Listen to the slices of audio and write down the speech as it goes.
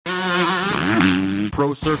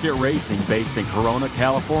Pro Circuit Racing, based in Corona,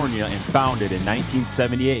 California, and founded in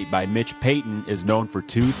 1978 by Mitch Payton, is known for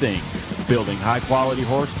two things: building high-quality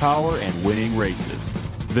horsepower and winning races.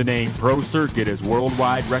 The name Pro Circuit is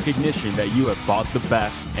worldwide recognition that you have bought the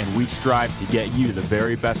best, and we strive to get you the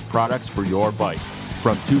very best products for your bike.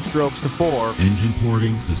 From 2 strokes to 4, engine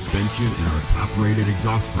porting, suspension, and our top-rated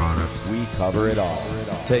exhaust products, we cover it all.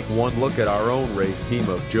 Take one look at our own race team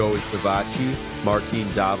of Joey Savacci, Martin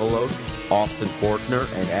Davalos, Austin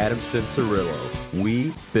Forkner, and Adam Cincerillo.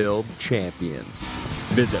 We build champions.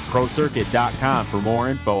 Visit ProCircuit.com for more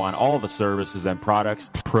info on all the services and products.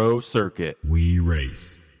 Pro Circuit. We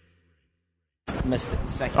race. Missed it.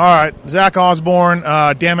 Second. All right, Zach Osborne,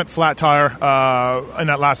 damn it, flat tire in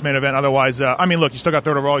that last main event. Otherwise, look, you still got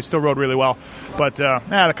third overall. You still rode really well, but that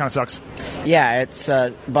kind of sucks. Yeah, it's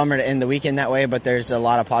a bummer to end the weekend that way, but there's a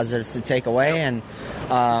lot of positives to take away. And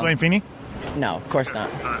blame Feeney? No, of course not.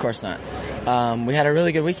 Of course not. We had a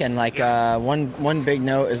really good weekend. One big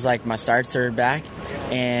note is my starts are back,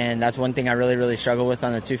 and that's one thing I really struggled with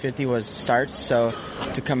on the 250 was starts. So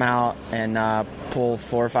to come out and pull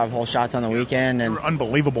 4 or 5 hole shots on the weekend, and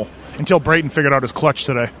unbelievable until Brayton figured out his clutch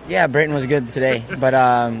today. Yeah, Brayton was good today, but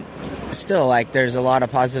still, there's a lot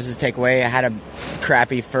of positives to take away. I had a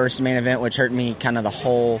crappy first main event, which hurt me kind of the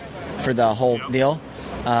whole deal.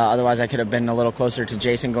 Otherwise, I could have been a little closer to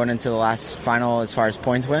Jason going into the last final as far as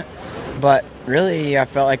points went. But really, I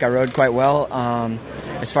felt like I rode quite well.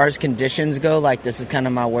 As far as conditions go, this is kind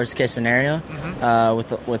of my worst case scenario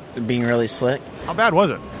with being really slick. How bad was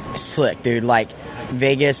it? Slick, dude.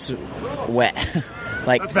 Vegas wet.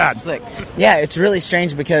 That's bad. Slick. Yeah, it's really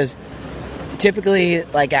strange because typically,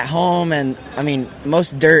 at home, and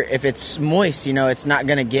most dirt, if it's moist, it's not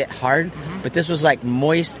going to get hard. But this was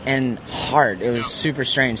moist and hard. It was super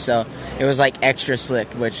strange. So it was extra slick,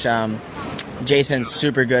 which Jason's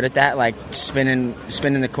super good at that, spinning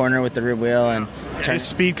the corner with the rear wheel and his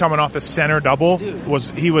speed coming off the center double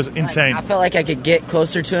was insane. I felt like I could get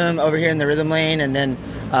closer to him over here in the rhythm lane, and then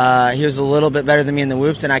he was a little bit better than me in the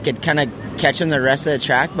whoops, and I could kind of catch him the rest of the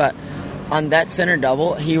track. But on that center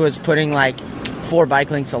double, he was putting 4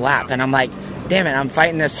 bike lengths a lap, and I'm like, damn it, I'm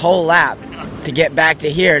fighting this whole lap to get back to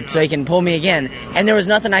here so he can pull me again. And there was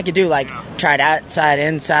nothing I could do, tried outside,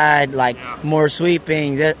 inside, more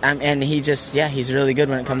sweeping, and he just, he's really good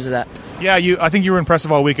when it comes to that. Yeah, I think you were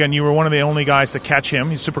impressive all weekend. You were one of the only guys to catch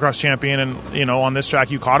him. He's Supercross champion, and on this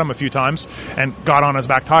track you caught him a few times and got on his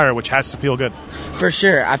back tire, which has to feel good. For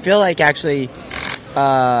sure. I feel like actually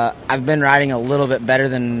I've been riding a little bit better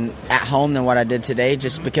than at home than what I did today,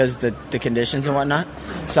 just because the conditions and whatnot.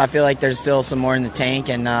 So I feel like there's still some more in the tank,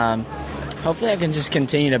 and hopefully I can just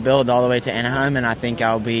continue to build all the way to Anaheim, and I think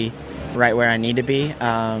I'll be right where I need to be.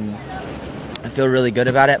 I feel really good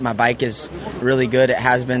about it. My bike is really good. It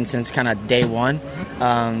has been since kind of day one.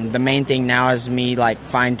 The main thing now is me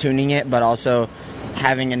fine-tuning it, but also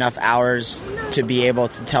having enough hours to be able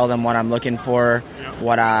to tell them what I'm looking for,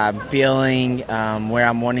 what I'm feeling, where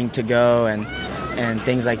I'm wanting to go, and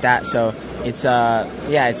things like that. So it's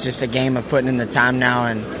it's just a game of putting in the time now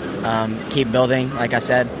and keep building. Like I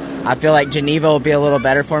said, I feel like Geneva will be a little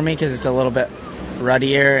better for me because it's a little bit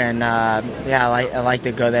ruddier, and I like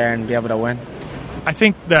to go there and be able to win. I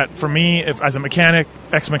think that for me, if as a mechanic,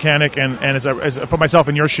 ex-mechanic, and as I put myself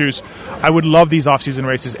in your shoes, I would love these off-season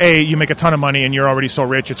races. A, you make a ton of money and you're already so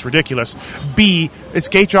rich, it's ridiculous. B, it's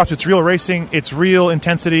gate drops, it's real racing, it's real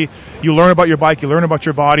intensity. You learn about your bike, you learn about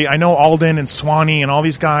your body. I know Alden and Swanee and all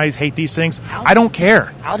these guys hate these things. I don't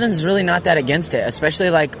care. Alden's really not that against it,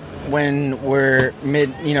 especially when we're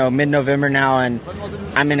mid-November now, and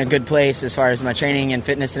I'm in a good place as far as my training and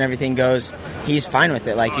fitness and everything goes. He's fine with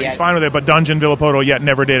it. He's fine with it, but Dungeon Villapoto yet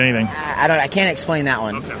never did anything. I can't explain that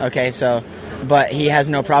one. Okay, so, but he has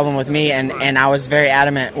no problem with me, and I was very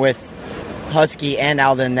adamant with Husky and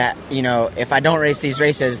Alden that, if I don't race these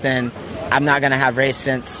races, then I'm not going to have raced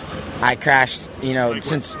since I crashed,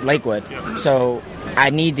 since Lakewood. So I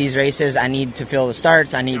need these races. I need to feel the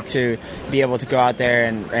starts. I need to be able to go out there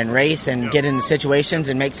and race and get into situations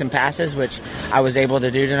and make some passes, which I was able to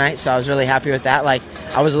do tonight. So I was really happy with that.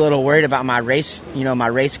 I was a little worried about my race, my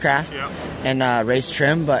racecraft and race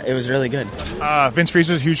trim, but it was really good. Vince Friese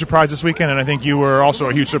was a huge surprise this weekend, and I think you were also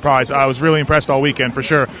a huge surprise. I was really impressed all weekend, for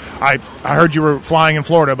sure. I heard you were flying in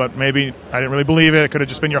Florida, but maybe I didn't really believe it. It could have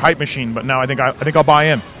just been your hype machine, but now I think I'll buy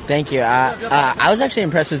in. Thank you. I was actually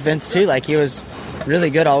impressed with Vince, too. He was really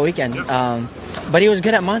good all weekend. But he was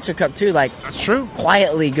good at Monster Cup, too. That's true.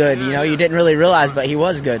 Quietly good. You didn't really realize, but he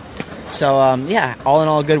was good. So, all in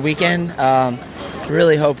all, good weekend.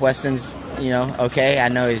 Really hope Weston's, okay. I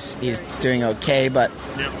know he's doing okay, but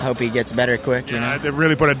I hope he gets better quick. It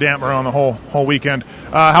really put a damper on the whole weekend.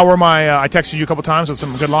 How were I texted you a couple times with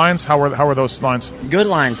some good lines. How were those lines? Good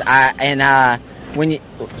lines.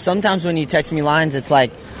 Sometimes when you text me lines, it's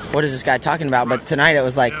like, what is this guy talking about? But tonight it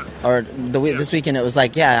was like, this weekend it was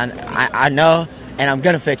like, I know, and I'm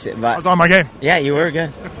gonna fix it. But I was on my game. Yeah, you were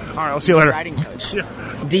good. All right, I'll see you later. Writing coach.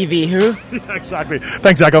 DV who? Yeah, exactly.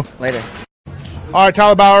 Thanks, Zacho. Later. All right,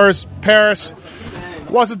 Tyler Bowers, Paris.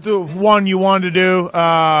 Wasn't the one you wanted to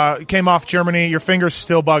do. Came off Germany. Your finger's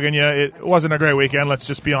still bugging you. It wasn't a great weekend, let's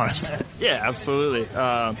just be honest. Yeah, absolutely.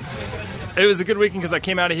 It was a good weekend because I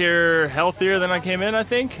came out of here healthier than I came in, I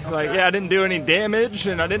think. I didn't do any damage,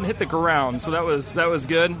 and I didn't hit the ground, so that was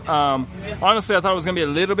good. Honestly, I thought it was going to be a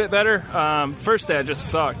little bit better. First day, I just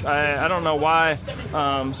sucked. I don't know why.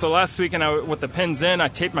 So last weekend, with the pins in, I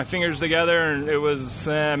taped my fingers together, and it was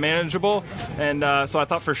manageable. And so I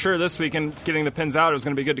thought for sure this weekend, getting the pins out, it was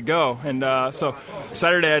going to be good to go. And so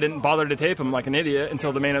Saturday, I didn't bother to tape them like an idiot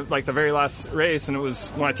until the very last race, and it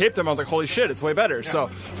was when I taped them, I was like, holy shit, it's way better. So,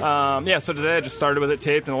 so today I just started with it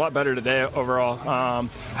taped and a lot better today overall.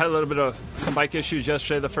 Had a little bit of some bike issues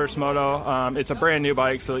yesterday, the first moto. It's a brand new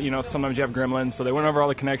bike, so sometimes you have gremlins. So they went over all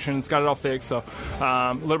the connections, got it all fixed. So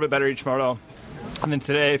a little bit better each moto. And then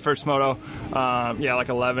today, first moto,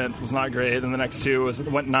 11th was not great. And the next two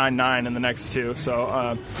went 9-9 in the next two. So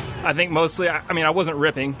I think mostly, I wasn't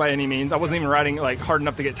ripping by any means. I wasn't even riding hard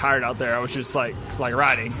enough to get tired out there. I was just like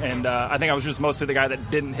riding. And I think I was just mostly the guy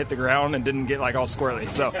that didn't hit the ground and didn't get all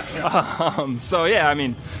squirrely. So,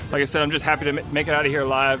 like I said, I'm just happy to make it out of here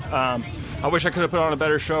live. I wish I could have put on a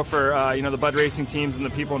better show for the Bud Racing teams and the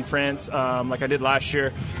people in France like I did last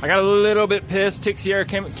year. I got a little bit pissed. Tixier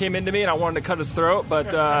came into me and I wanted to cut his throat,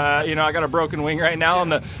 but I got a broken wing right now,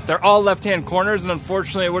 and they're all left-hand corners, and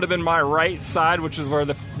unfortunately it would have been my right side, which is where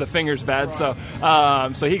the finger's bad. So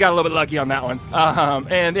he got a little bit lucky on that one.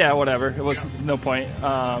 Whatever. It was no point.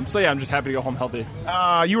 I'm just happy to go home healthy.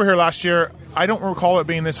 You were here last year. I don't recall it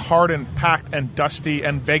being this hard and packed and dusty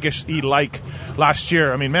and Vegas-y like last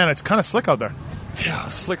year. Man, it's kind of slick out there. Yeah,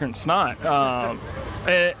 slicker than snot.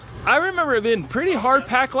 I remember it being pretty hard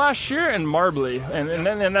packed last year and marbly,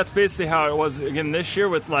 and that's basically how it was again this year.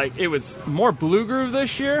 With it was more blue groove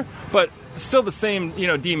this year, but still the same,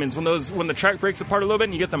 demons. When the track breaks apart a little bit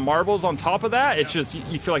and you get the marbles on top of that, it's just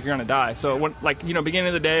you feel like you're gonna die. So when beginning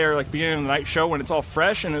of the day or beginning of the night show when it's all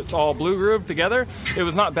fresh and it's all blue groove together, it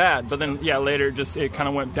was not bad. But then later it kind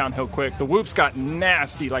of went downhill quick. The whoops got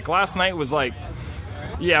nasty. Last night was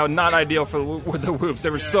not ideal for the whoops. They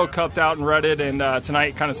were so cupped out and rutted, and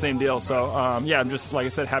tonight kind of same deal. So I'm just, like I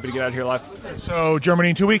said, happy to get out of here live. So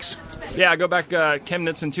Germany in 2 weeks? Yeah, I go back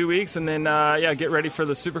Chemnitz in 2 weeks, and then get ready for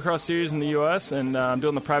the Supercross series in the U.S. and I'm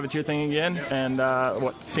doing the privateer thing again. And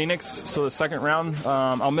Phoenix? So the second round,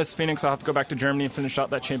 I'll miss Phoenix. I'll have to go back to Germany and finish out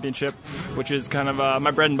that championship, which is kind of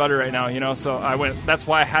my bread and butter right now. So I went. That's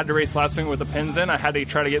why I had to race last week with the pins in. I had to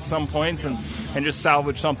try to get some points and just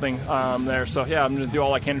salvage something there. So I'm going to do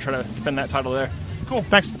all I can to try to defend that title there. Cool.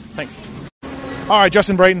 Thanks. All right,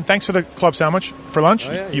 Justin Brayton, thanks for the club sandwich for lunch.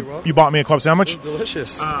 Oh, yeah, you bought me a club sandwich. It was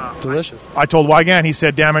delicious. Delicious. I told Weigan, he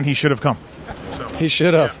said, damn it, he should have come. So, he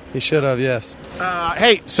should have. Yeah. He should have, yes.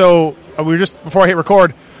 Hey, so we were just, before I hit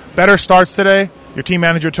record, better starts today. Your team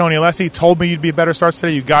manager, Tony Alessi, told me you'd be better starts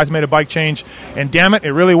today. You guys made a bike change. And damn it,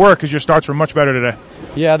 it really worked because your starts were much better today.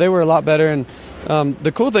 Yeah, they were a lot better. And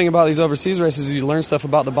the cool thing about these overseas races is you learn stuff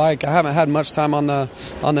about the bike. I haven't had much time on the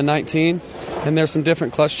 19, and there's some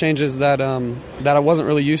different clutch changes that I wasn't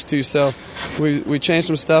really used to. So we changed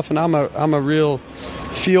some stuff, and I'm a real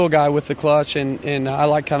feel guy with the clutch, and I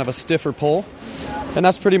like kind of a stiffer pull. And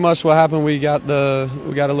that's pretty much what happened. We got a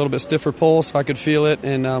little bit stiffer pull, so I could feel it,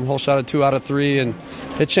 and whole shot at 2 out of 3, and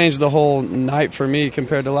it changed the whole night for me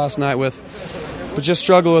compared to last night with just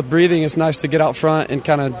struggle with breathing. It's nice to get out front and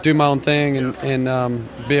kind of do my own thing and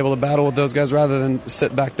be able to battle with those guys rather than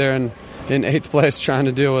sit back there in 8th place trying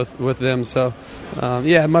to deal with them. So,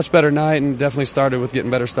 much better night, and definitely started with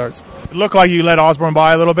getting better starts. It looked like you let Osborne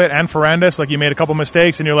by a little bit and Ferrandis, like you made a couple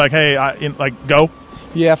mistakes, and you're like, hey, go.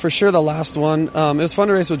 Yeah, for sure the last one. It was fun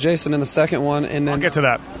to race with Jason in the second one. And then I'll get to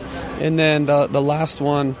that. And then the last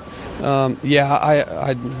one,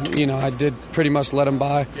 I did pretty much let him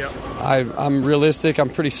by. Yep. I'm realistic. I'm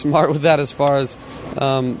pretty smart with that as far as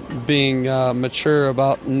being mature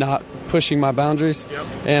about not pushing my boundaries. Yep.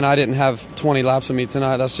 And I didn't have 20 laps of me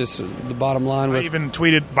tonight. That's just the bottom line. I even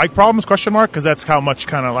tweeted bike problems, ? Because that's how much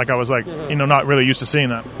kind of I was like, not really used to seeing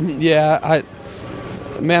that. Yeah,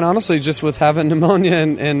 Man, honestly, just with having pneumonia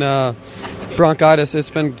and bronchitis,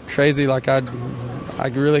 it's been crazy. I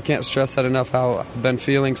really can't stress that enough, how I've been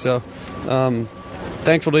feeling. So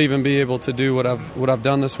thankful to even be able to do what I've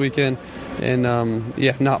done this weekend, and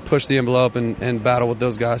not push the envelope and battle with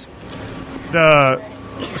those guys. The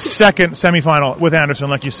second semifinal with Anderson,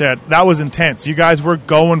 like you said, that was intense. You guys were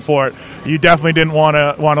going for it. You definitely didn't want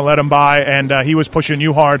to let him by, and he was pushing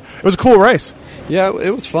you hard. It was a cool race. Yeah,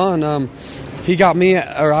 it was fun. He got me,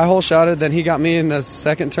 or I hole shotted, then he got me in the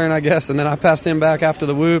second turn, I guess, and then I passed him back after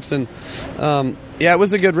the whoops, and it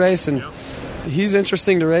was a good race. And he's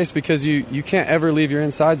interesting to race because you can't ever leave your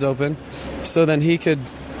insides open, so then he could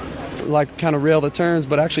kind of rail the turns,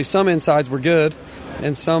 but actually some insides were good,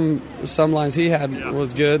 and some lines he had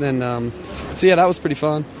was good, and that was pretty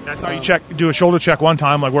fun. I saw you do a shoulder check one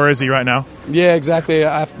time, like where is he right now? Yeah, exactly.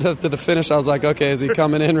 After the finish, I was like, okay, is he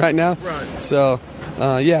coming in right now? Right. So,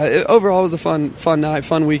 overall it was a fun night,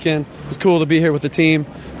 fun weekend. It was cool to be here with the team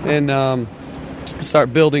and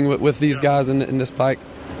start building with these guys in this bike.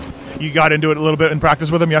 You got into it a little bit in practice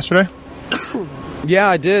with him yesterday? Yeah,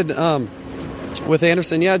 I did. With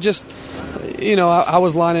Anderson, just, I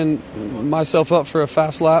was lining myself up for a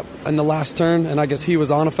fast lap in the last turn, and I guess he was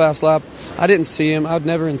on a fast lap. I didn't see him. I would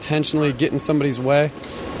never intentionally get in somebody's way.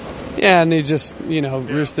 Yeah, and he just,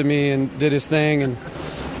 roosted me and did his thing, and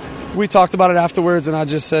we talked about it afterwards, and I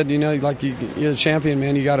just said, you're the champion,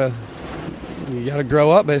 man. You gotta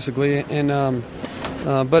grow up, basically. And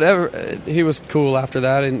he was cool after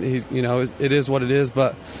that, and he, it is what it is.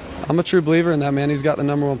 But I'm a true believer in that, man. He's got the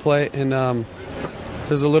number one plate, and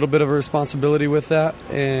there's a little bit of a responsibility with that.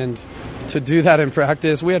 And to do that in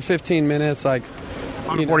practice, we had 15 minutes, on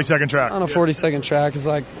a 40-second track. On a 40-second track, it's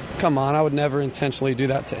like, come on, I would never intentionally do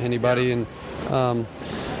that to anybody. And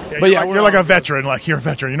you're like a veteran. Like, you're a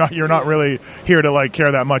veteran. You're not really here to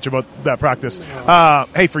care that much about that practice.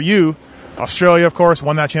 Hey, for you, Australia, of course,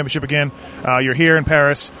 won that championship again. You're here in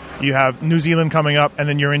Paris. You have New Zealand coming up, and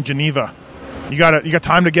then you're in Geneva. You got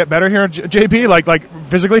time to get better here, JP? Like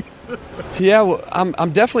physically? Yeah, well,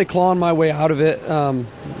 I'm definitely clawing my way out of it.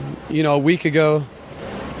 A week ago,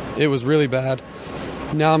 it was really bad.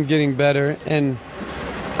 Now I'm getting better, and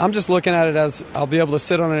I'm just looking at it as I'll be able to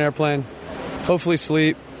sit on an airplane, hopefully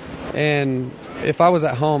sleep, and if I was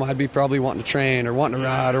at home, I'd be probably wanting to train or wanting to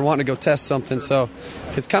ride or wanting to go test something. So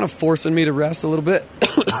it's kind of forcing me to rest a little bit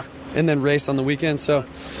and then race on the weekend. So,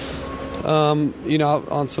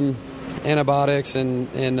 on some antibiotics,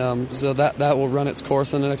 and so that will run its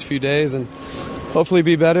course in the next few days and hopefully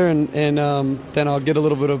be better. And then I'll get a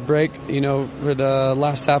little bit of break, for the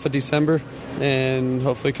last half of December, and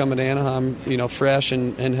hopefully come to Anaheim, fresh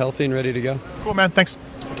and healthy and ready to go. Cool, man. Thanks.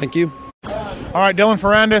 Thank you. All right, Dylan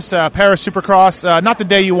Ferrandis, Paris Supercross. Not the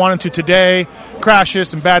day you wanted to today. Crashes,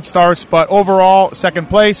 some bad starts, but overall, second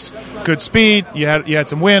place, good speed. You had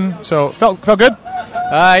some wind, so felt good.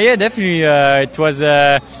 Yeah, definitely. It was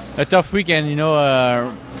a tough weekend.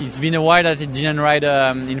 It's been a while that I didn't ride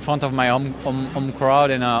in front of my home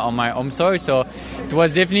crowd and on my home soil, so it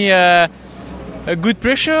was definitely a good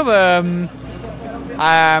pressure.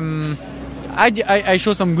 I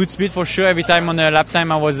showed some good speed for sure. Every time on the lap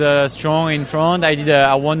time I was strong in front.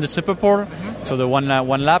 I won the Super Pole, so the one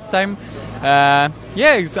lap time. I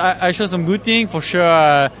showed some good thing for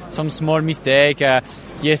sure. Some small mistake.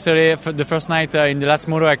 Yesterday, for the first night in the last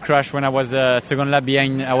moto, I crashed when I was second lap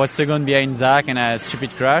behind. I was second behind Zach, and a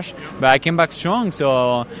stupid crash. But I came back strong,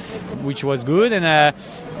 so which was good. And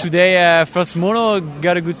today, first moto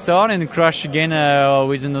got a good start and crashed again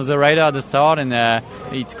with another rider at the start, and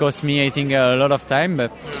it cost me, I think, a lot of time.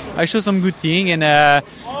 But I showed some good thing, and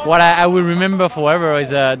what I will remember forever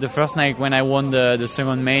is the first night when I won the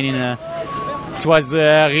second main. It was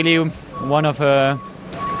really one of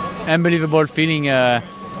unbelievable feeling.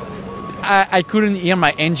 I couldn't hear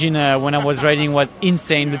my engine when I was riding. It was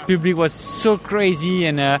insane. The public was so crazy,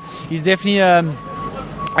 and it's definitely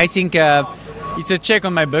I think it's a check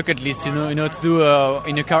on my bucket list, to do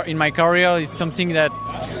in my career. It's something that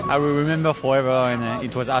I will remember forever, and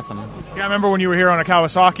it was awesome. Yeah, I remember when you were here on a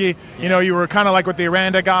Kawasaki, you were kind of like with the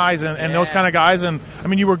Aranda guys and those kind of guys, and I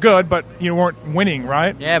mean, you were good, but you weren't winning,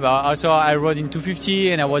 right? Yeah, but also I rode in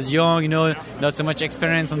 250, and I was young, not so much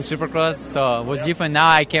experience on Supercross, so it was different. Now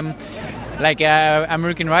I came like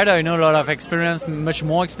American rider, a lot of experience, much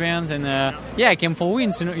more experience, and I came for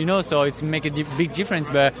wins, so it's make a big difference.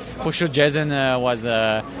 But for sure, Jason was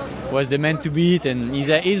the man to beat, and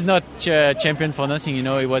he's not champion for nothing.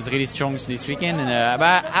 He was really strong this weekend, and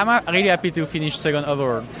but I'm really happy to finish second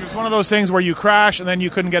overall. It was one of those things where you crash, and then you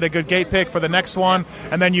couldn't get a good gate pick for the next one,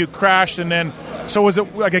 and then you crashed, and then so was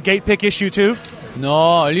it like a gate pick issue too?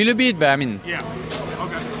 No, a little bit, but I mean. Yeah.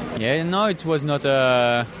 Yeah, no, it was not.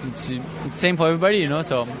 It's same for everybody,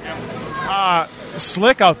 So.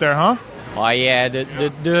 Slick out there, huh? Oh yeah,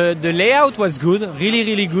 the layout was good,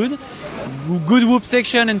 really good whoop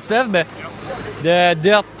section and stuff, but the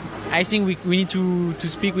dirt, I think we need to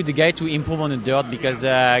speak with the guy to improve on the dirt because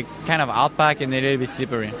kind of outpack and a little bit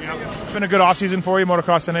slippery. It's been a good off season for you,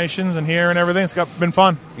 Motocross the Nations and here and everything. It's been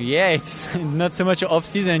fun. Yeah, it's not so much off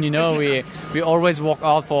season, we always work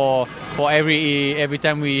hard for every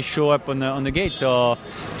time we show up on the gate. So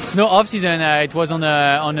it's no off season. It was on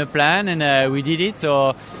a plan and we did it.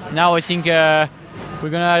 So now I think we're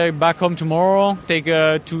gonna back home tomorrow, take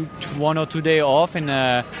 1 or 2 days off, and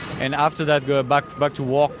after that go back to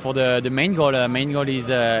work for the main goal. Main goal is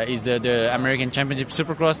the American Championship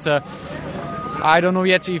Supercross. I don't know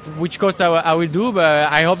yet which coast I will do,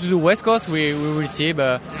 but I hope to do West Coast. We will see.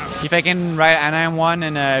 But if I can ride Anaheim 1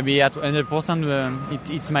 and be at 100%,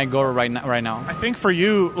 it's my goal right now. I think for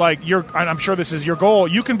you, I'm sure this is your goal.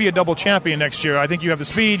 You can be a double champion next year. I think you have the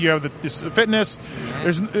speed, you have the fitness.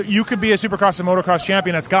 You could be a Supercross and Motocross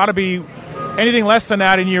champion. It's got to be anything less than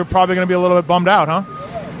that, and you're probably going to be a little bit bummed out, huh?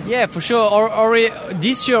 Yeah, for sure.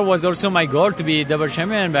 This year was also my goal to be double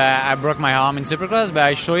champion, but I broke my arm in Supercross. But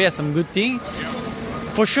I show you some good thing.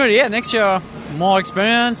 For sure, yeah. Next year, more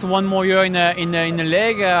experience, 1 more year in the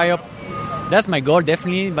leg. I hope that's my goal,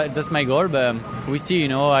 definitely. But that's my goal. But we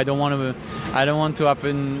see, I don't want to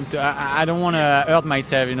hurt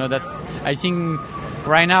myself. That's I think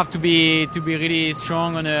right now to be really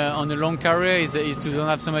strong on a long career is to don't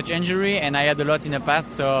have so much injury, and I had a lot in the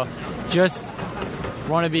past. So just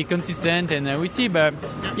want to be consistent, and we see. But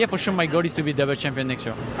yeah, for sure, my goal is to be double champion next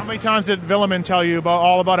year. How many times did Villemin tell you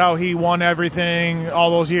about how he won everything all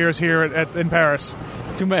those years here in Paris?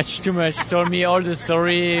 Too much. Told me all the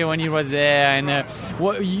story when he was there and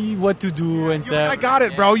what to do and stuff. I got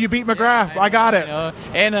it, bro. You beat McGrath. I got it.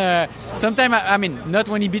 And sometimes, I mean, not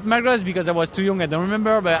when he beat McGrath because I was too young. I don't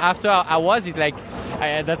remember. But after I was,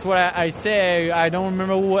 that's what I say. I don't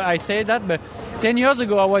remember who I said that, but 10 years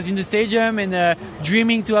ago, I was in the stadium and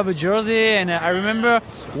dreaming to have a jersey. And I remember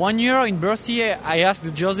 1 year in Bercy, I asked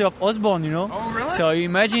the jersey of Osborne, Oh, really? So you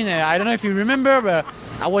imagine, I don't know if you remember, but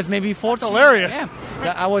I was maybe 14. That's hilarious.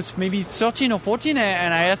 Yeah, I was maybe 13 or 14,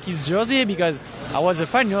 and I asked his jersey because I was a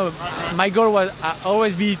fan. My goal was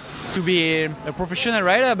always to be a professional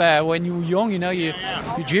rider, but when you're young, you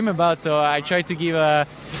dream about. So I try to give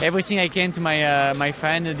everything I can to my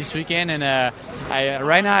fan this weekend, and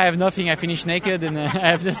right now I have nothing. I finished naked, and I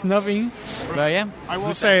have just nothing. But yeah, I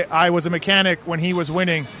will say I was a mechanic when he was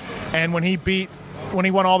winning, and when he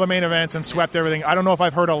won all the main events and swept everything. I don't know if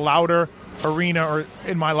I've heard a louder arena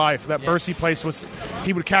in my life. That Bercy place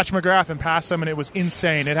he would catch McGrath and pass him, and it was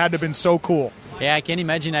insane. It had to have been so cool. Yeah, I can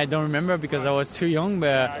imagine. I don't remember because I was too young,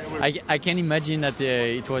 but I can imagine that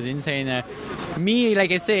it was insane. Me,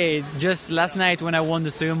 like I say, just last night when I won the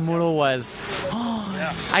second moto was...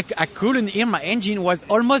 I couldn't hear my engine. It was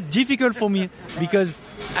almost difficult for me because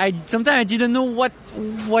sometimes I didn't know what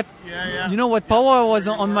power was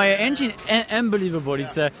on my engine. Unbelievable.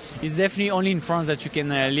 It's definitely only in France that you can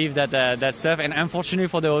live that stuff, and unfortunately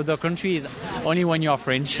for the other countries, only when you are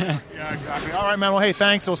French. Yeah, exactly. All right, man. Well, hey,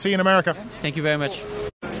 thanks. We'll see you in America. Thank you very much.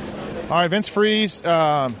 All right, Vince Friese,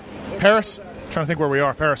 Paris. Trying to think where we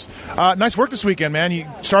are, Paris. Nice work this weekend, man. Your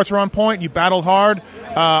starts were on point. You battled hard.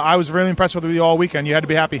 I was really impressed with you all weekend. You had to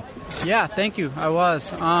be happy. Yeah, thank you. I was.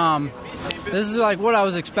 This is like what I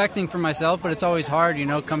was expecting for myself, but it's always hard,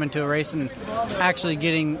 coming to a race and actually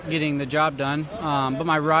getting the job done. But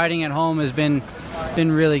my riding at home has been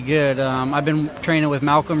really good. I've been training with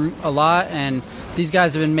Malcolm a lot, and these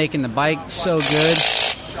guys have been making the bike so good.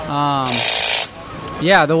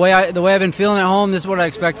 Yeah, the way I've been feeling at home, this is what I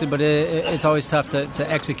expected, but it's always tough to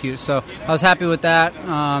execute. So I was happy with that.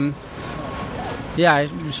 Yeah, I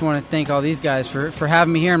just want to thank all these guys for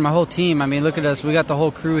having me here and my whole team. I mean, look at us. We got the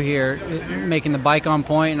whole crew here making the bike on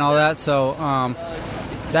point and all that. So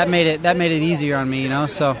that made it easier on me,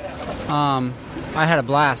 So I had a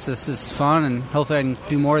blast. This is fun, and hopefully I can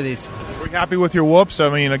do more of these. Are you happy with your whoops? I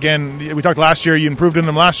mean, again, we talked last year. You improved in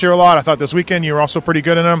them last year a lot. I thought this weekend you were also pretty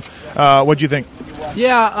good in them. What'd you think?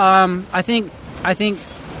 Yeah, I think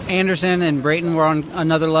Anderson and Brayton were on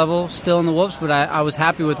another level still in the whoops, but I was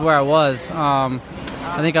happy with where I was.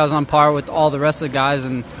 I think I was on par with all the rest of the guys,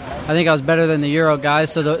 and I think I was better than the Euro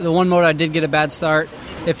guys. So the one moto I did get a bad start.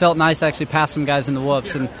 It felt nice to actually pass some guys in the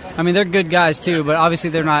whoops, and I mean they're good guys too, but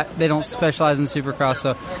obviously they don't specialize in Supercross,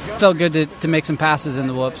 so it felt good to make some passes in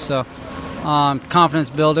the whoops. So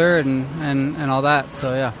confidence builder and all that.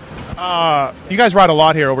 So yeah. You guys ride a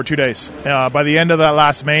lot here over 2 days. By the end of that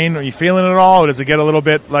last main, are you feeling it at all? Or does it get a little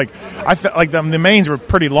bit I felt like the mains were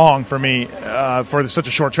pretty long for me for such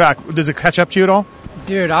a short track. Does it catch up to you at all?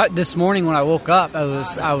 Dude, this morning when I woke up,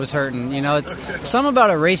 I was hurting. You know, it's something about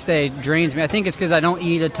a race day drains me. I think it's because I don't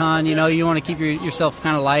eat a ton. You know, you want to keep yourself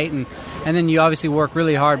kind of light, and then you obviously work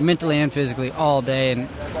really hard, mentally and physically, all day. And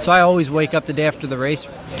so I always wake up the day after the race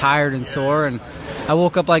tired and sore. And I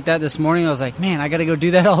woke up like that this morning. I was like, man, I got to go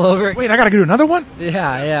do that all over. Wait, I got to go do another one?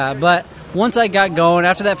 Yeah. But once I got going,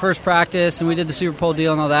 after that first practice and we did the Super Pole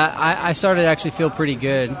deal and all that, I started to actually feel pretty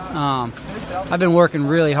good. I've been working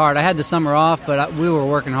really hard. I had the summer off, but we were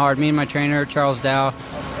working hard. Me and my trainer, Charles Dow.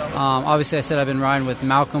 Obviously, I said I've been riding with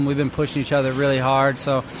Malcolm. We've been pushing each other really hard.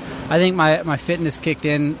 So I think my fitness kicked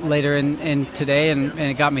in later in today, and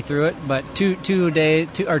it got me through it. But two days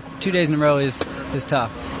in a row is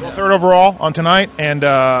tough. Well, third overall on tonight, and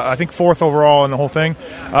I think fourth overall in the whole thing.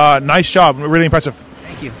 Nice job. Really impressive.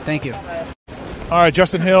 Thank you. All right,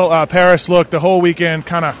 Justin Hill, Paris, look, the whole weekend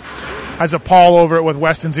kind of has a pall over it with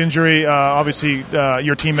Weston's injury. Obviously,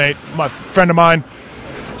 your teammate, my friend of mine,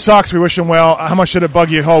 sucks. We wish him well. How much did it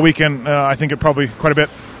bug you all weekend? I think it probably quite a bit.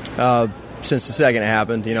 Since the second it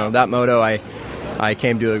happened, that moto, I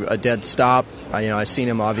came to a dead stop. I seen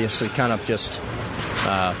him obviously kind of just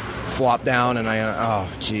flop down, and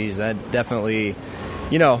that definitely,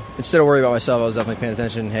 instead of worrying about myself, I was definitely paying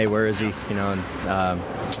attention. Hey, where is he?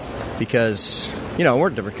 Because we're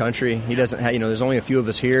a different country. He doesn't have, there's only a few of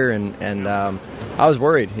us here, and I was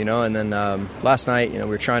worried, and then last night, we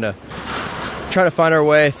were trying to find our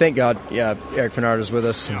way. Thank God, Eric Pennard is with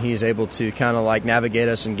us, and he's able to kind of like navigate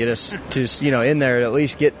us and get us to, in there to at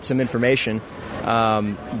least get some information.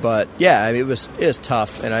 But yeah, it was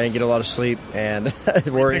tough, and I didn't get a lot of sleep. And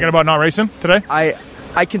thinking about not racing today?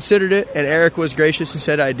 I considered it, and Eric was gracious and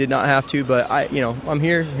said I did not have to. But I'm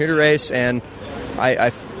here to race, and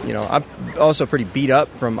I'm also pretty beat up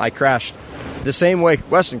from I crashed the same way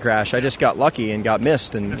Weston crashed. I just got lucky and got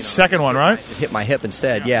missed, and the second one, right? Hit my hip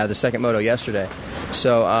instead. Yeah, the second moto yesterday.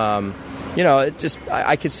 So it just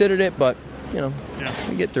I considered it, but we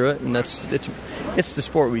get through it, and it's the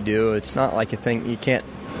sport we do. It's not like a thing you can't.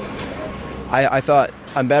 I thought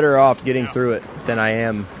I'm better off getting through it than I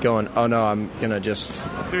am going, oh no, I'm gonna just.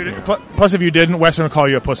 Dude, plus, if you didn't, Weston would call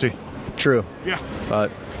you a pussy. True. Yeah. But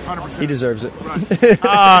 100%. He deserves it.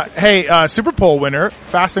 Right. Hey, Super Pole winner,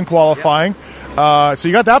 fast in qualifying. So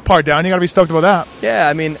you got that part down. You got to be stoked about that. Yeah,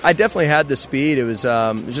 I mean, I definitely had the speed. It was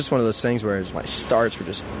just one of those things where my starts were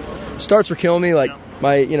killing me. Like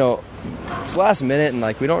it's last minute, and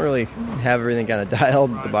we don't really have everything kind of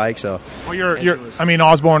dialed with the bike. So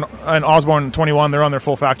Osborne 21, they're on their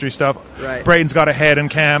full factory stuff. Right. Brayton's got a head and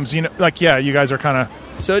cams. You guys are kind of.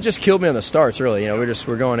 So it just killed me on the starts. Really,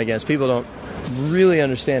 we're going against people don't really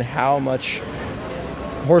understand how much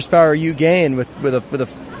horsepower you gain with a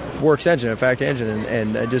works engine, a factory engine,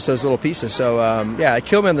 and just those little pieces. So it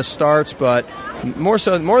killed me on the starts, but more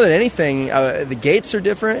than anything, the gates are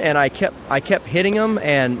different, and I kept hitting them,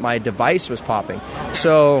 and my device was popping.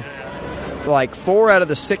 So 4 out of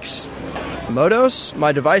the 6 motos,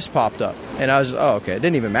 my device popped up, and I was okay. It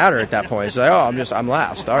didn't even matter at that point. It's like I'm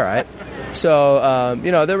last. All right. So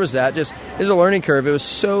there was that. Just it's a learning curve. It was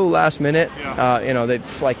so last minute. They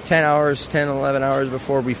 10 hours, 10, 11 hours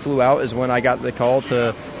before we flew out is when I got the call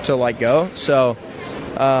to go. So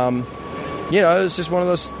it was just one of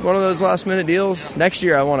those last minute deals. Next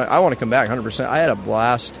year I want to come back 100%. I had a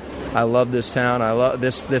blast. I love this town. I love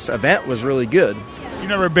this event was really good. You've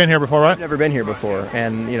never been here before, right? I've never been here before,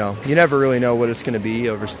 and you never really know what it's going to be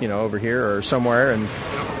over here or somewhere. And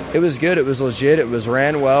it was good. It was legit. It was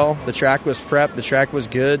ran well. The track was prepped. The track was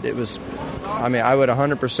good. It was. I would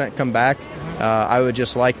 100% come back. I would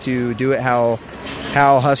just like to do it how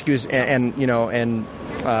Huskies and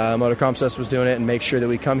Motocross was doing it, and make sure that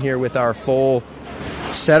we come here with our full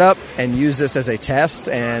setup and use this as a test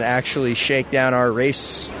and actually shake down our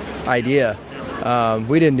race idea.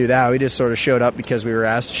 We didn't do that. We just sort of showed up because we were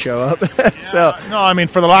asked to show up.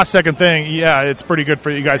 For the last second thing, it's pretty good for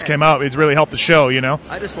you guys came out. It's really helped the show,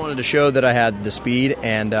 I just wanted to show that I had the speed,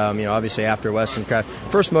 and obviously after Weston crash,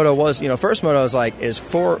 first moto was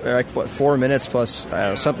 4 minutes plus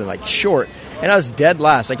something short, and I was dead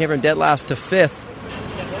last. I came from dead last to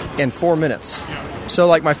 5th in 4 minutes. So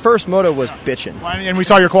my first moto was bitching. And we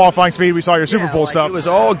saw your qualifying speed. We saw your Super Bowl stuff. It was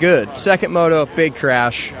all good. Second moto, big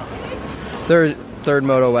crash. Third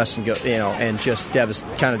moto, Weston and just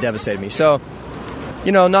kind of devastated me. So,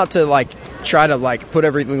 not to try to put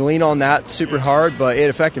everything lean on that super hard, but it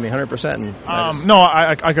affected me 100%.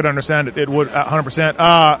 I could understand it. It would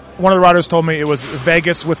 100%. One of the riders told me it was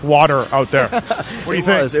Vegas with water out there. What do you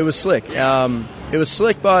think? It was slick. It was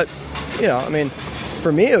slick, but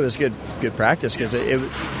for me it was good practice because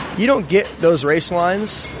you don't get those race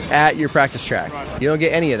lines at your practice track. You don't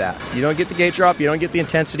get any of that. You don't get the gate drop. You don't get the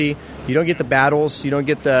intensity. You don't get the battles. You don't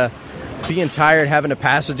get the being tired, having to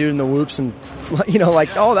pass a dude in the whoops, and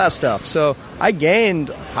like all that stuff. So I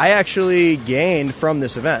actually gained from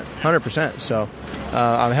this event, 100%. So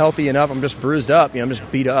I'm healthy enough. I'm just bruised up. I'm just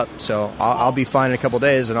beat up. So I'll be fine in a couple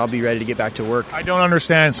days, and I'll be ready to get back to work. I don't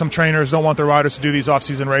understand. Some trainers don't want their riders to do these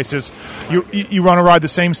off-season races. You want to ride the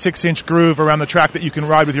same 6-inch groove around the track that you can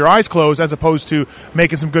ride with your eyes closed, as opposed to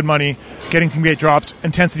making some good money, getting some gate drops,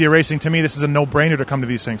 intensity of racing. To me, this is a no-brainer to come to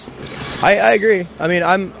these things. I agree. I mean,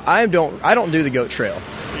 I don't do the goat trail.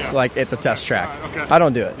 Like at the test track. I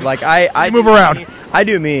don't do it. Like I move around. I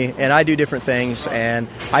do me, and I do different things, and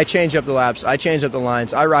I change up the laps. I change up the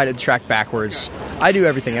lines. I ride the track backwards. I do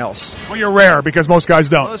everything else. Well, you're rare because most guys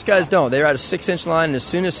don't. Most guys don't. They ride a 6-inch line, and as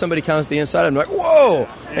soon as somebody comes to the inside, I'm like, whoa,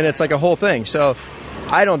 and it's like a whole thing. So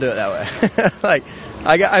I don't do it that way. Like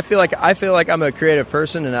I feel like I'm a creative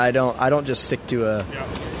person, and I don't just stick to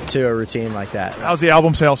a routine like that. How's the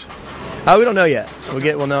album sales? We don't know yet.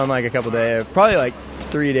 We'll know in like a couple days. Probably like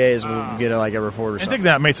 3 days we'll get a report or something. I think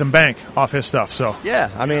that made some bank off his stuff. So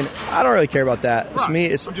yeah, I mean, I don't really care about that. It's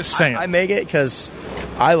me. I'm just saying. I make it because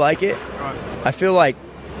I like it. I feel like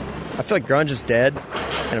grunge is dead,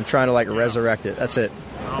 and I'm trying to resurrect it. That's it.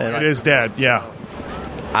 And it is dead. Yeah.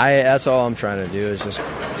 That's all I'm trying to do is just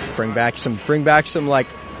bring back some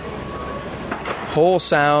whole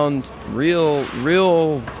sound, real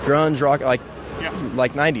grunge rock like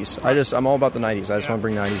 90s. I'm all about the 90s. I just want to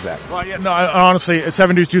bring 90s back. Well, yeah, no, honestly,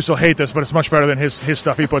 Seven Deuce Juice will hate this, but it's much better than his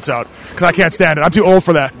stuff he puts out because I can't stand it. I'm too old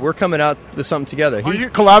for that. We're coming out with something together. Are you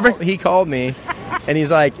collaborating? He called me, and he's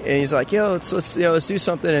like, yo, let's do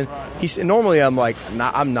something. And normally I'm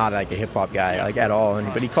not like a hip hop guy at all.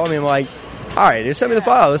 But he called me. I'm like, all right, just send me the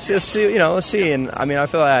file. Let's just see. Let's see. And I mean, I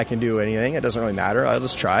feel like I can do anything. It doesn't really matter. I'll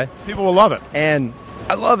just try. People will love it. And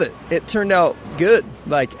I love it. It turned out good.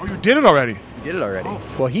 You did it already. Did it already.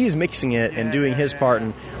 Well, he's mixing it and doing his part,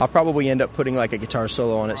 and I'll probably end up putting a guitar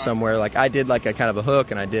solo on it somewhere. I did a kind of a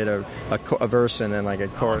hook, and I did a verse and then a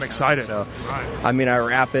chorus. I'm excited. So, I mean, I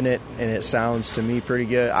rap in it, and it sounds to me pretty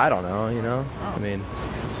good. I don't know, I mean,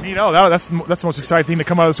 that's the most exciting thing to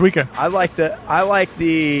come out this weekend. I like the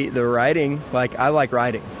writing. I like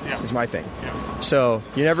writing. Yeah. Is my thing. Yeah. So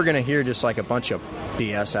you're never gonna hear just a bunch of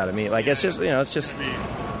BS out of me. It's just it's just.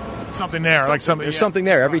 Something there, there's something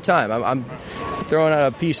there every time. I'm throwing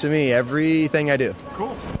out a piece of me everything I do.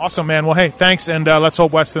 Cool, awesome, man. Well, hey, thanks, and let's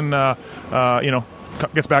hope Weston,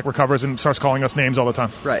 gets back, recovers, and starts calling us names all the time.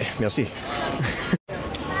 Right, merci.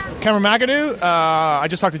 Cameron McAdoo, I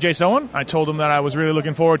just talked to Jace Owen. I told him that I was really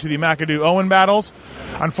looking forward to the McAdoo-Owen battles.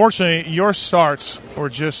 Unfortunately, your starts were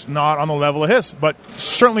just not on the level of his, but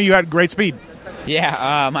certainly you had great speed.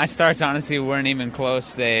 Yeah, my starts honestly weren't even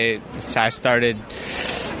close. I started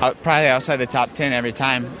probably outside the top 10 every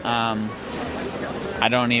time. I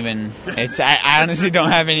honestly don't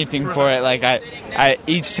have anything for it. I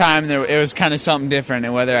each time it was kind of something different,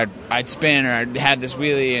 and whether I'd spin or I had this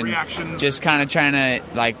wheelie and just kind of trying to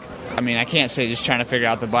I can't say just trying to figure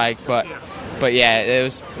out the bike, but yeah, it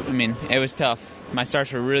was tough. My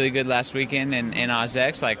starts were really good last weekend in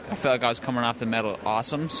OzX. I felt like I was coming off the medal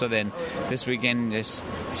awesome. So then this weekend, just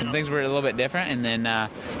some things were a little bit different. And then,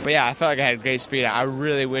 but yeah, I felt like I had great speed. I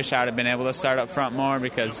really wish I would have been able to start up front more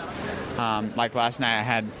because, last night, I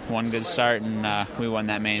had one good start and we won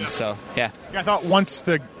that main. So yeah. I thought once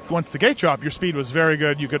the gate dropped, your speed was very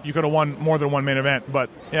good. You could have won more than one main event. But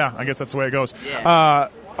yeah, I guess that's the way it goes. Yeah.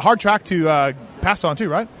 Hard track to pass on too,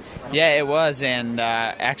 right? Yeah, it was. And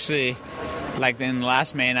actually, in the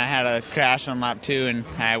last main, I had a crash on lap 2, and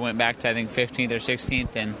I went back to, I think, 15th or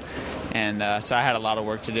 16th, and so I had a lot of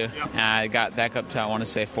work to do. I got back up to, I want to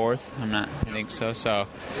say, 4th. I think so. So,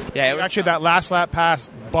 yeah. It was actually, that last lap pass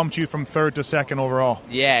bumped you from 3rd to 2nd overall.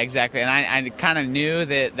 Yeah, exactly. And I kind of knew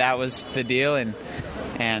that was the deal, and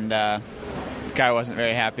the guy wasn't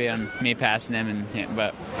very happy on me passing him,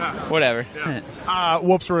 but whatever. Yeah.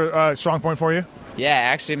 Whoops were a strong point for you? Yeah,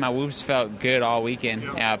 actually, my whoops felt good all weekend.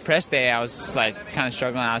 Press day, I was kind of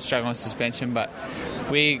struggling. I was struggling with suspension, but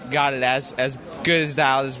we got it as good as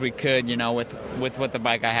dialed as we could, with what the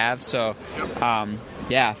bike I have. So,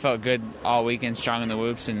 I felt good all weekend, strong in the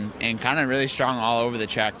whoops, and kind of really strong all over the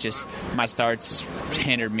track. Just my starts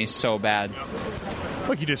hindered me so bad.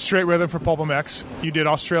 Look, you did straight rhythm for Pulp MX. You did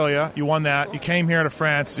Australia. You won that. You came here to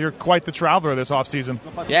France. You're quite the traveler this offseason.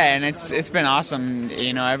 Yeah, and it's been awesome.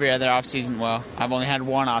 Every other offseason, well, I've only had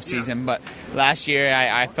one offseason, but last year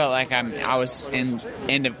I felt like I was in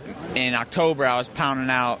October, I was pounding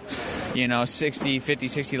out,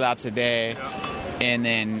 60 laps a day. And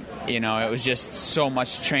then, it was just so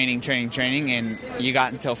much training, and you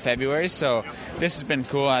got until February. So this has been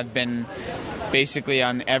cool. I've been basically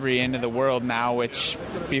on every end of the world now, which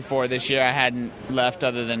before this year I hadn't left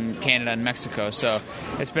other than Canada and Mexico. So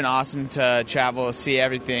it's been awesome to travel, see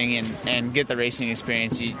everything, and get the racing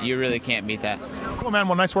experience. You really can't beat that. Cool, man.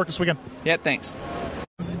 Well, nice work this weekend. Yeah, thanks.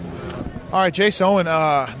 All right, Jace Owen,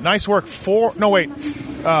 nice work.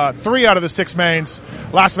 3 out of the 6 mains.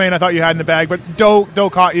 Last main I thought you had in the bag, but Doe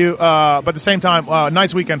caught you. But at the same time,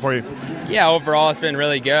 nice weekend for you. Yeah, overall it's been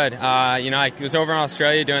really good. I was over in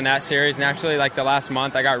Australia doing that series, and actually like the last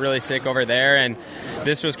month I got really sick over there, and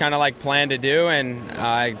this was kind of like planned to do, and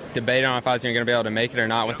I debated on if I was even going to be able to make it or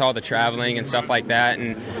not with all the traveling and stuff like that,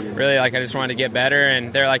 and really like I just wanted to get better,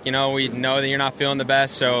 and they're like, we know that you're not feeling the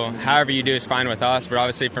best, so however you do is fine with us, but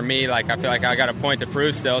obviously for me, like I feel like I got a point to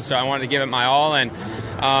prove still, so I wanted to give it my all, and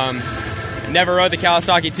never rode the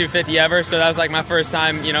Kawasaki 250 ever, so that was like my first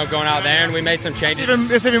time, going out there, and we made some changes.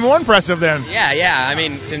 It's even more impressive then. Yeah. I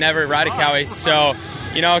mean, to never ride a Kawi. So,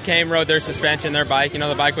 rode their suspension, their bike.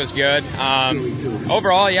 The bike was good.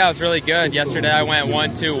 Overall, yeah, it was really good. Yesterday I went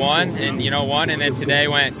 1-2-1 and, won, and then today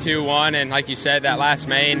went 2-1, and like you said, that last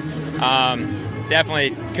main, definitely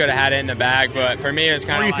could have had it in the bag, but for me it was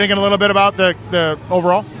kind of. Were you thinking a little bit about the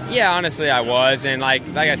overall? Yeah, honestly I was, and like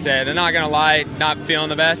I said, I'm not gonna lie, not feeling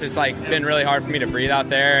the best. It's like been really hard for me to breathe out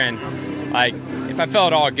there, and like if I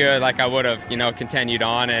felt all good, like I would have continued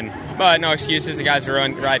on, but no excuses. The guys were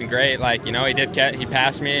riding great. Like he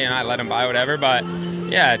passed me and I let him by whatever. But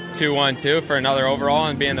yeah, 2-1-2 for another overall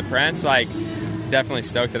and being the Prince, like definitely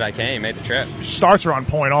stoked that I made the trip. Starts are on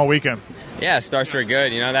point all weekend. Yeah, starts were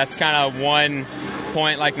good. That's kind of one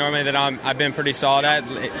point like normally that I've been pretty solid at,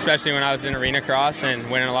 especially when I was in arena cross and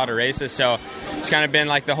winning a lot of races. So it's kind of been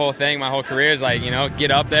like the whole thing. My whole career is like, get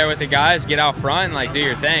up there with the guys, get out front, and like do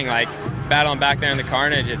your thing. Like battling back there in the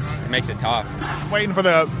carnage, it makes it tough. Waiting for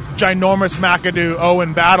the ginormous McAdoo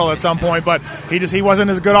Owen battle at some point, but he wasn't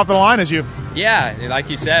as good off the line as you. Yeah, like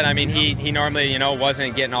you said, I mean he normally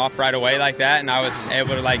wasn't getting off right away like that, and I was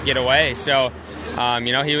able to like get away. So.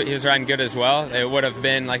 He was riding good as well. It would have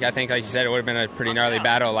been, like I think, like you said, it would have been a pretty gnarly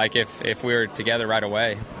battle, like if we were together right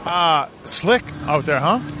away. Slick out there,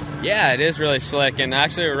 huh? Yeah, it is really slick. And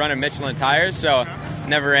actually, we're running Michelin tires, so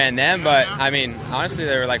never ran them. But, I mean, honestly,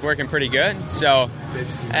 they were, like, working pretty good. So,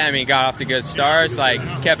 I mean, got off to good starts, like,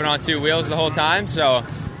 kept it on 2 wheels the whole time. So,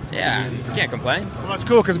 yeah, can't complain. Well, that's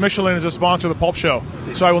cool because Michelin is a sponsor of the Pulp Show.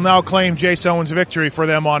 So I will now claim Jace Owen's victory for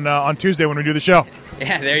them on Tuesday when we do the show.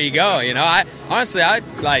 Yeah, there you go. I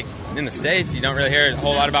like in the States, you don't really hear a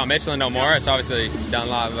whole lot about Michelin no more. It's obviously done a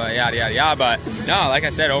lot of yada yada yada, but no, like I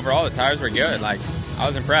said, overall the tires were good. Like I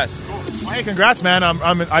was impressed. Well, hey, congrats, man!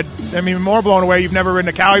 I'm even more blown away. You've never ridden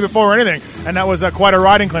a Kawi before or anything, and that was quite a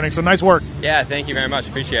riding clinic. So nice work. Yeah, thank you very much.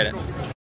 Appreciate it.